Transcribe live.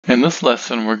In this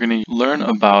lesson, we're going to learn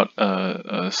about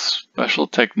a special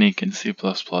technique in C++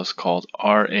 called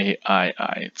RAII.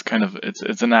 It's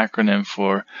an acronym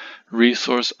for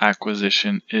Resource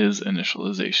Acquisition is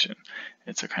Initialization.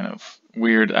 It's a kind of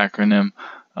weird acronym,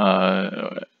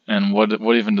 and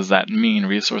what even does that mean?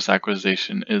 Resource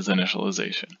acquisition is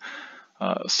initialization.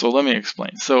 So let me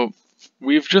explain. So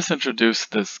we've just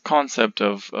introduced this concept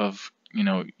of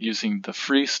using the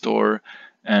free store.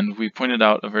 And we pointed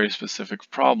out a very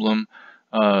specific problem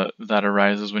that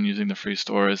arises when using the free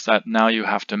store is that now you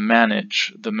have to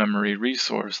manage the memory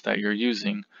resource that you're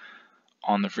using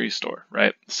on the free store,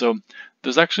 right? So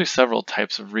there's actually several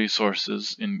types of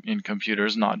resources in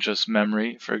computers, not just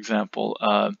memory. For example,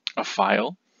 a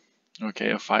file. Okay,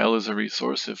 a file is a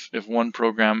resource. If one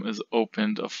program is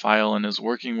opened a file and is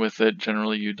working with it,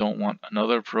 generally you don't want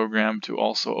another program to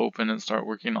also open and start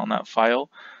working on that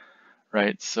file,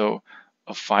 right? So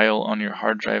a file on your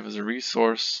hard drive is a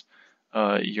resource.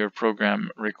 Your program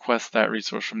requests that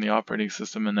resource from the operating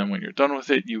system, and then when you're done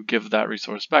with it, you give that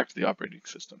resource back to the operating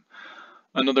system.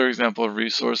 Another example of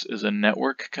resource is a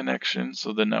network connection.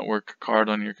 So the network card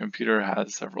on your computer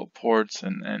has several ports,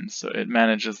 and so it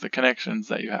manages the connections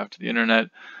that you have to the internet.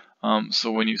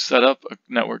 So when you set up a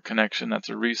network connection, that's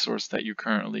a resource that you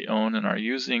currently own and are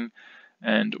using.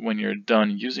 And when you're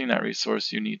done using that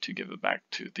resource, you need to give it back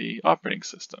to the operating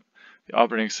system. The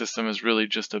operating system is really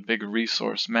just a big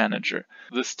resource manager.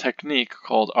 This technique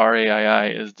called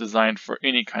RAII is designed for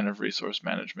any kind of resource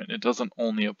management. It doesn't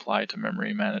only apply to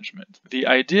memory management. The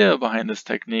idea behind this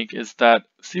technique is that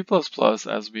C++,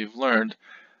 as we've learned,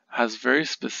 has very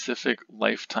specific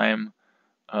lifetime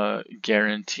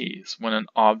guarantees. When an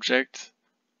object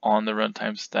on the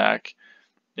runtime stack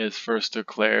is first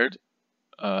declared,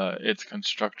 its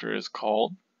constructor is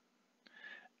called,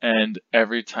 and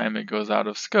every time it goes out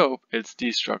of scope, its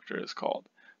destructor is called.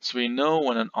 So we know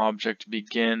when an object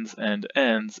begins and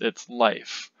ends its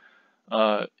life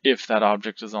if that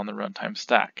object is on the runtime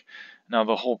stack. Now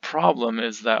the whole problem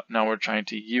is that now we're trying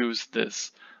to use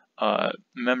this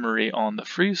memory on the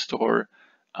free store,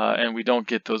 and we don't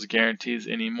get those guarantees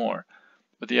anymore.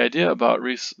 But the idea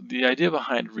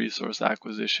behind resource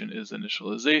acquisition is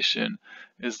initialization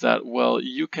is that, well,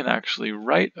 you can actually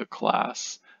write a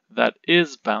class that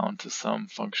is bound to some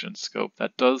function scope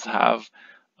that does have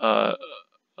a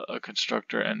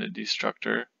constructor and a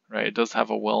destructor, right? It does have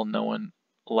a well-known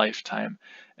lifetime,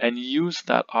 and use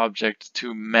that object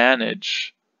to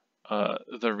manage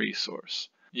the resource.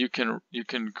 You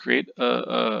can create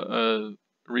a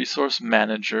resource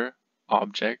manager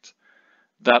object.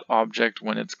 That object,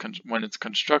 when it's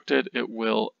constructed, it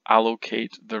will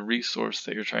allocate the resource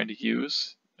that you're trying to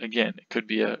use. Again, it could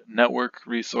be a network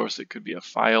resource, it could be a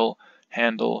file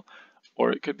handle,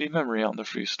 or it could be memory on the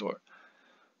free store.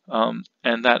 And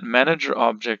that manager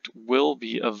object will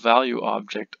be a value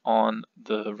object on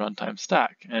the runtime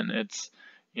stack, and it's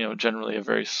generally a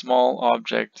very small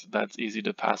object that's easy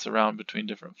to pass around between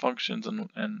different functions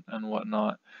and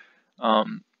whatnot.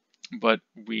 But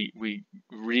we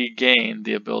regain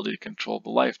the ability to control the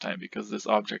lifetime because this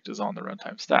object is on the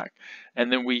runtime stack.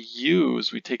 And then we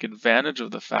take advantage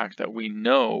of the fact that we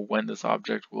know when this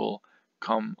object will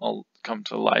come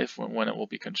to life, when it will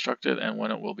be constructed and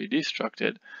when it will be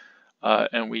destructed,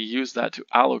 and we use that to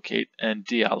allocate and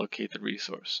deallocate the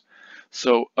resource.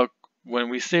 So when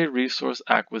we say resource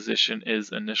acquisition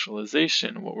is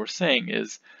initialization, what we're saying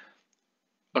is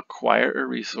acquire a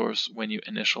resource when you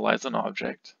initialize an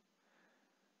object,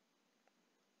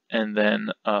 and then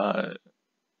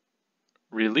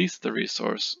release the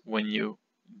resource when you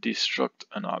destruct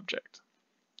an object.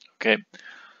 Okay,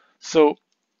 so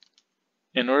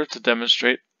in order to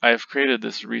demonstrate, I've created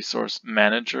this resource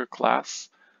manager class.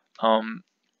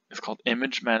 It's called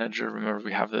image manager. Remember,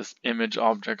 we have this image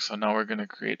object, so now we're going to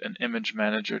create an image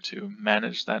manager to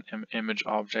manage that image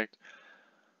object.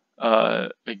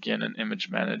 Again, an image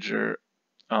manager,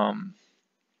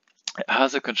 it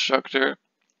has a constructor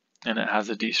and it has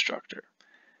a destructor.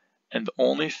 And the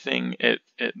only thing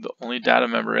the only data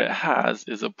member it has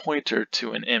is a pointer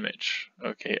to an image.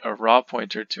 Okay, a raw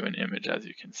pointer to an image, as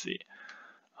you can see.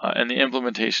 And the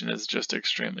implementation is just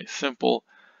extremely simple.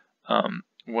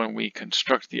 When we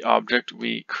construct the object,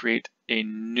 we create a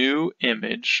new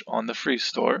image on the free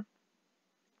store.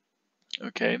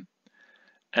 Okay,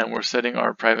 and we're setting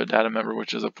our private data member,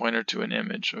 which is a pointer to an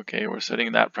image. Okay, we're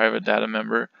setting that private data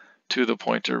member to the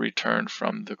pointer returned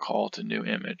from the call to new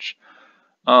image.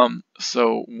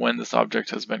 So when this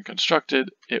object has been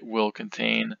constructed, it will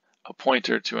contain a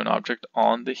pointer to an object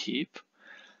on the heap.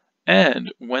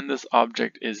 And when this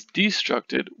object is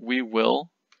destructed, we will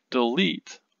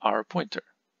delete our pointer.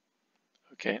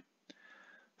 Okay,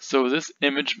 So this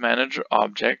image manager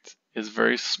object is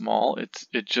very small.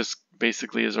 It just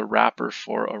basically is a wrapper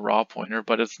for a raw pointer,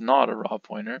 but it's not a raw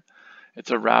pointer.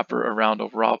 It's a wrapper around a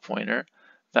raw pointer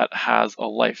that has a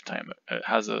lifetime. It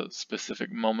has a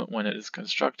specific moment when it is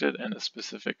constructed and a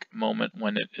specific moment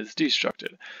when it is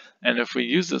destructed. And if we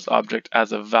use this object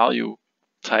as a value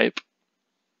type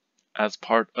as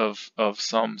part of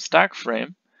some stack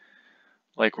frame,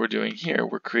 like we're doing here,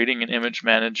 we're creating an image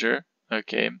manager,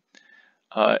 okay,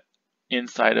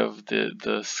 inside of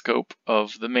the scope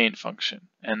of the main function.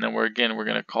 And then we're going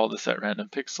to call the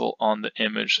setRandomPixel on the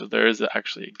image. So there is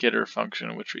actually a getter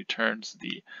function which returns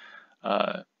the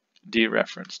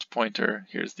dereferenced pointer.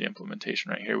 Here's the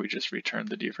implementation right here. We just returned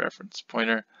the dereferenced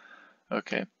pointer.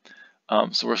 Okay.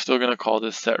 So we're still going to call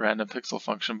this setRandomPixel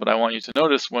function, but I want you to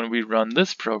notice when we run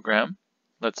this program,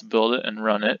 let's build it and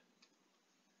run it.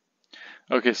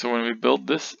 Okay, so when we build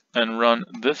this and run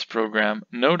this program,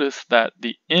 notice that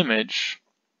the image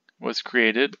was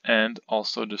created and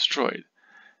also destroyed.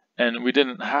 And we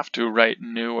didn't have to write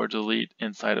new or delete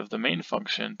inside of the main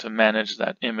function to manage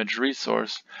that image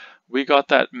resource. We got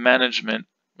that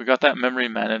memory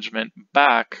management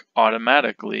back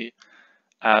automatically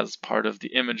as part of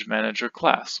the image manager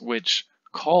class, which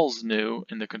calls new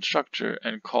in the constructor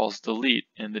and calls delete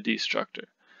in the destructor.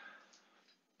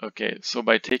 Okay, so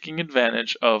by taking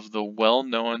advantage of the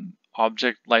well-known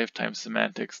object lifetime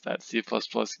semantics that C++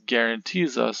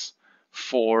 guarantees us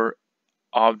for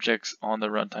objects on the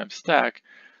runtime stack,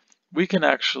 we can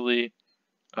actually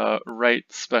write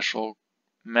special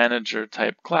manager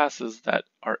type classes that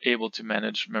are able to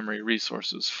manage memory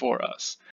resources for us.